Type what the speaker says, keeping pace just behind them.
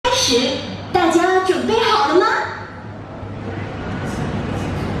始，大家准备好了吗？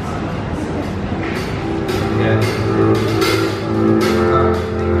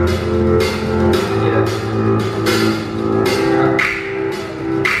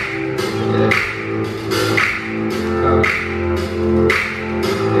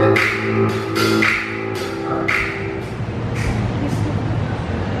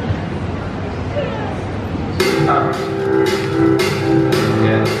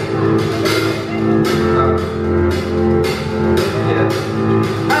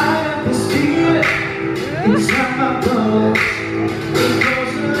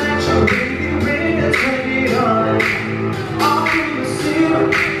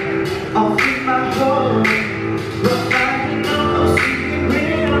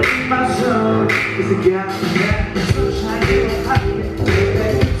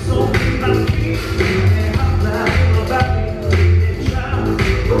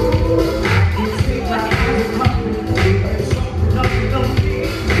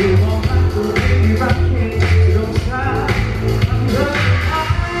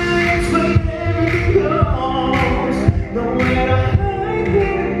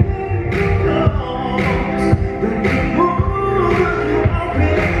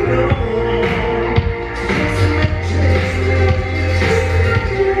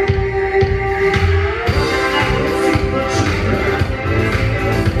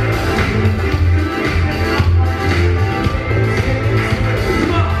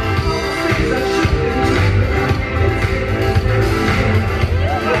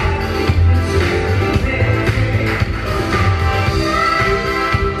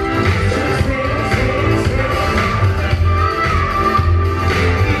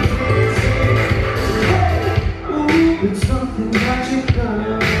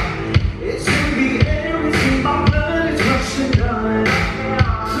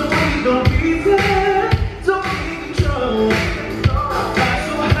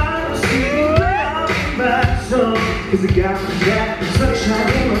 Cause I got that sunshine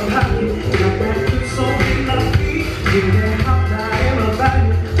in my pocket, got that good soul in my feet, yeah, that hot fire in my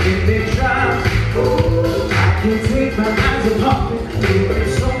body, when they drive, oh, I can't take my eyes off it, yeah,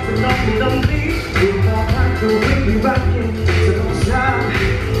 it's something on me, if I like the way we rockin', so don't stop,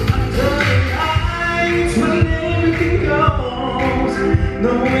 under the lights when everything goes,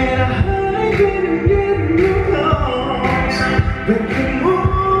 nowhere to hide when you're getting your clothes, when you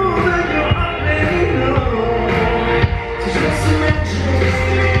move and you already know. Just imagine I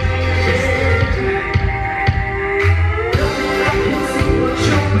can see what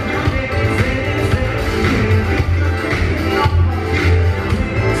you're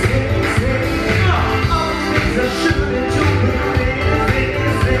all the things I shouldn't do.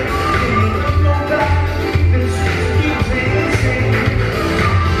 Nobody even keep dancing.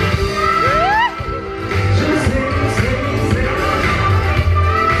 Just dance, dance, dance.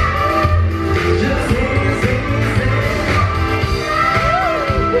 Just dance, dance,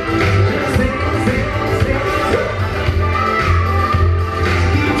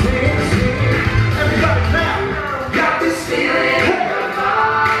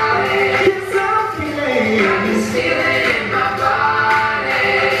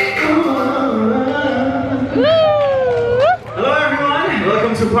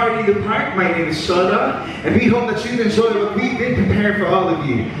 Party in the Park. My name is Shona, and we hope that you enjoy what we've been preparing for all of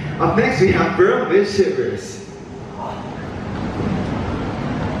you. Up next, we have Girl with Shivers.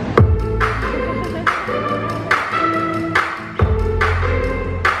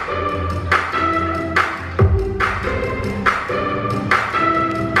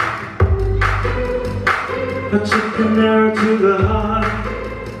 I took an arrow to the heart,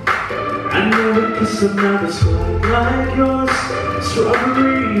 and never kiss another sky like yours.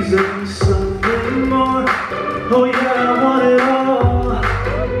 Strawberries and something more. Oh yeah, I want it all.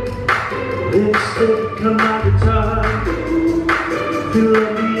 Lipstick on my guitar, fill up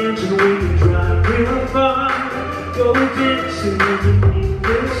the engine, we can drive real far. Go dancing underneath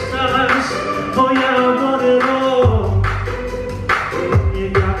the stars. Oh yeah, I want it all. You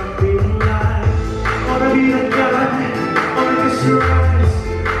got me feeling like wanna be that guy, wanna kiss your eyes,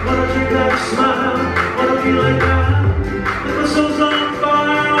 wanna drink that smile, wanna be like that. If my soul's on fire,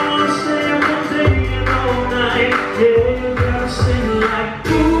 I wanna stay up all day and all night.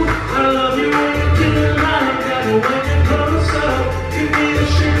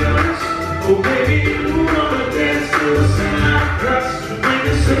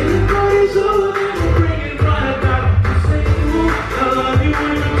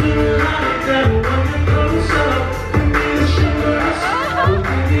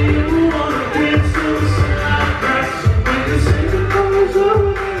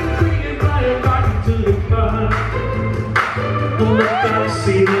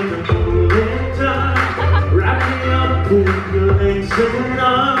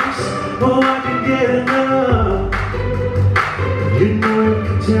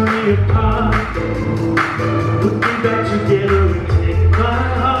 apart. Put me back together and take my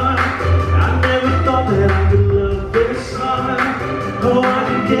heart. I never thought that I could love this hard. Oh, I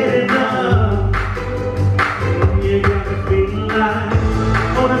can get enough. You got me feeling like I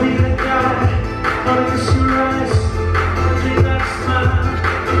wanna be the guy. Wanna kiss your eyes, wanna drink that smile.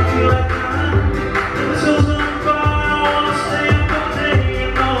 Feel like the soul's on fire. I wanna stay up all day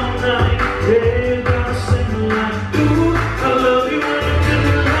and all night. Yeah, you gotta sing like, ooh, I love you when you do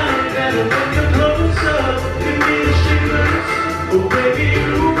it like that. And when you're close up, give me the shivers. Oh baby, you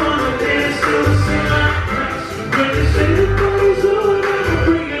wanna dance to the sunlight cracks. When you say the party's over, I'll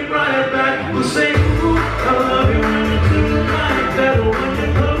bring it right back. We'll say, ooh, I love you when you do it like that. Oh, when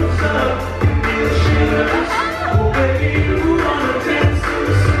you're close up, give me the shivers. Oh baby, you wanna dance to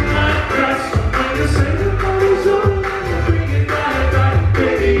the sunlight cracks. When you say the party's over, I'll bring it right back.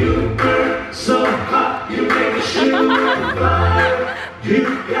 Baby, you burn so hot, you make me shiver and fire. You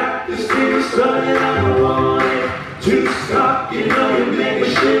got this feeling started, I don't want it to stop. You know you make me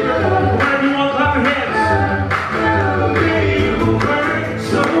shiver. Whenever you want, clap your hands. Baby, you burn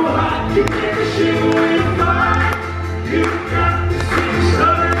so hot, you make me shiver and fire. You got this feeling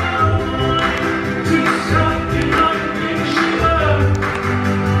started, I don't want it to stop. You know you make me shiver.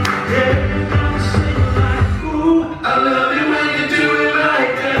 Yeah, I'm singing like, ooh, I love you when you do it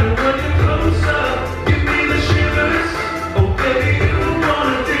like that. When you're close up, give me the shivers. Oh baby, you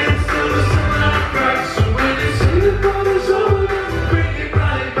wanna dance till the sunlight cracks. So when you say the party's over, bring it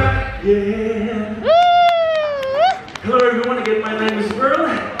right back. Yeah. Hello everyone, again my name is Earl.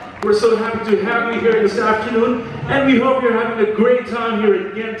 We're so happy to have you here this afternoon, and we hope you're having a great time here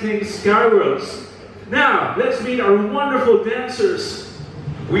at Genting SkyWorlds. Now, let's meet our wonderful dancers.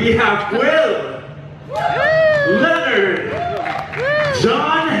 We have Will, Leonard,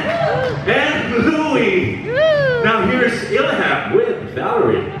 John, and Louie. Now here's Ilham with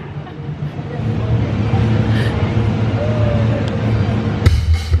Valerie.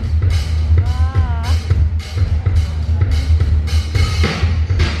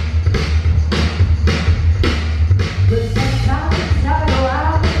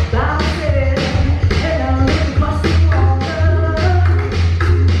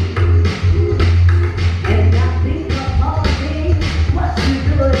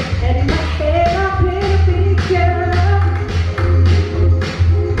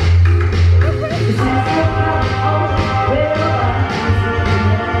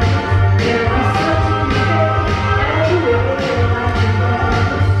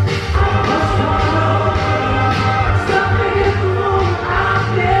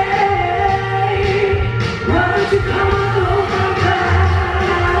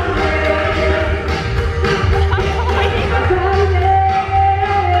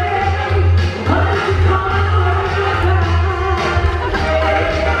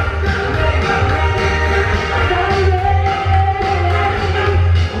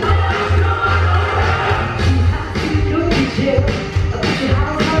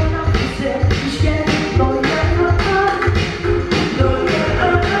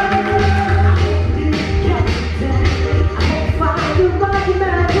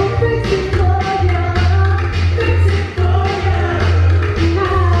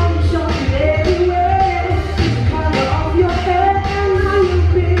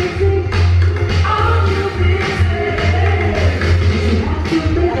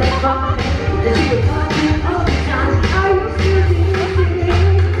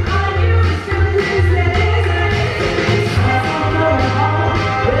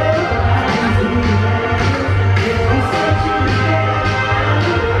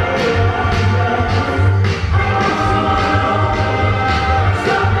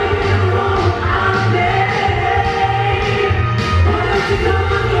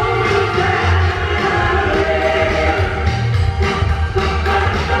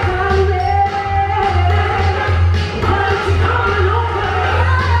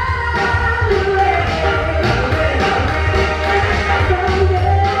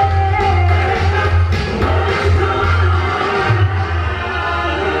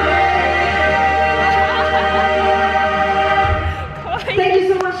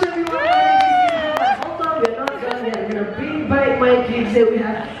 We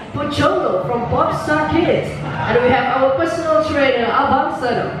have Pocholo from Popstar Kids, and we have our personal trainer Abang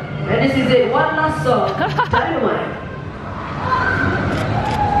Sano, and this is it, one last song, Dynamite.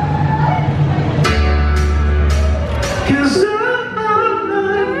 Cause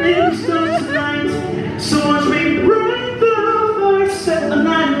I'm in those nights, so watch me bring the fire, set the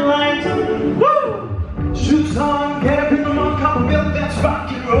night light. Woo! Shoes on, get up in the morning, couple milk, that's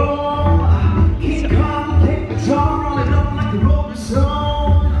rock and roll. Keep calm, take the drum, rolling on like a rolling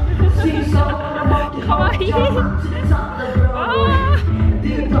stone. kawaii.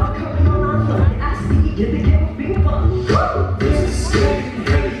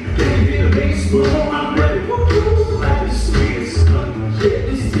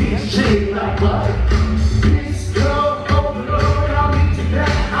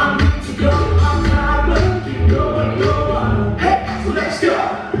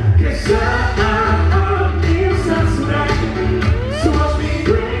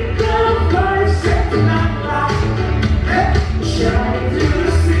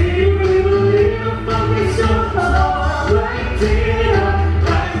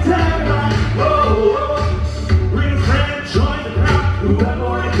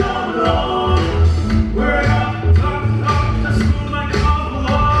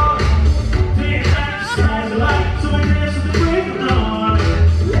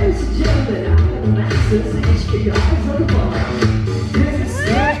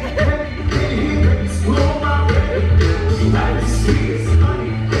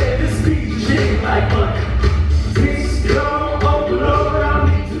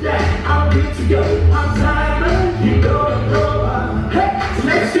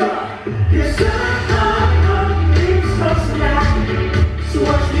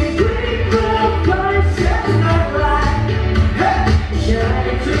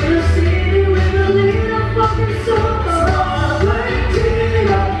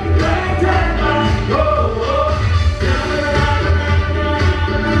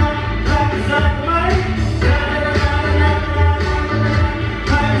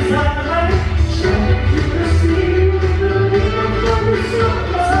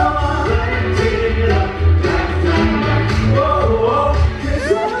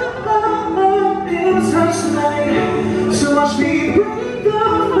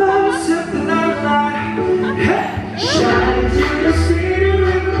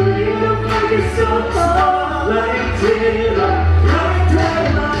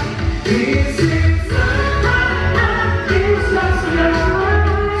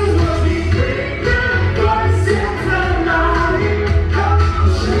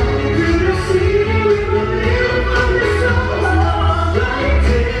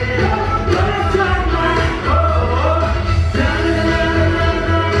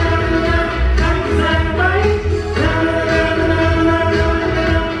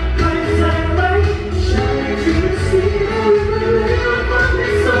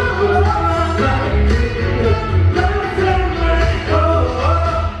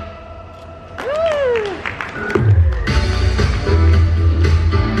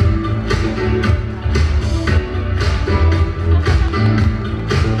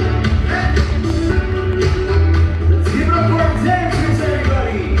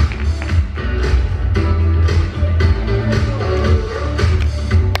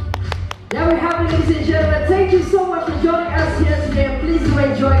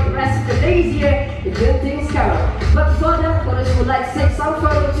 in Genting, SkyWorlds. But before that, College would like to take some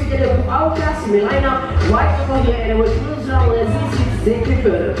photos together with our class in the lineup right over here, and it will close down as easy to take you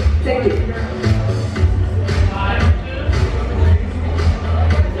further. Thank you.